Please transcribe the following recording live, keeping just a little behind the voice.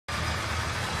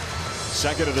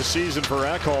Second of the season for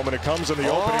Ekholm, and it comes in the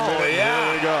opening minute. Yeah.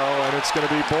 Here we go, and it's going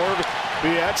to be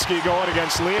Borowiecki going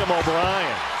against Liam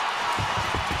O'Brien.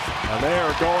 And they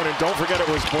are going, and don't forget it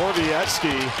was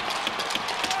Borowiecki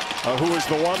who was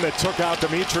the one that took out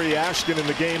Dmitry Ashkin in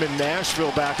the game in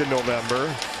Nashville back in November.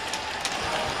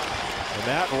 And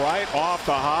that right off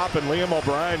the hop, and Liam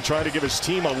O'Brien trying to give his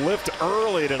team a lift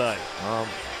early tonight.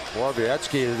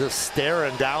 Borowiecki is just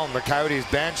staring down the Coyotes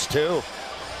bench too.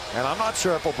 And I'm not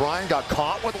sure if O'Brien got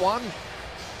caught with one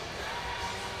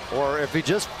or if he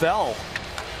just fell.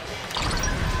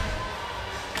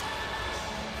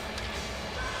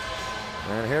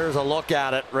 And here's a look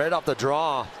at it right off the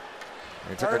draw.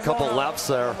 He took a couple lefts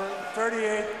there. Number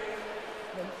 38,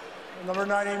 number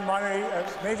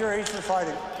 90, Major H for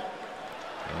fighting.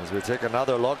 As we take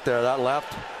another look there, that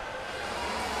left,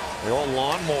 the old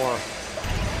lawnmower.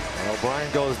 And O'Brien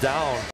goes down.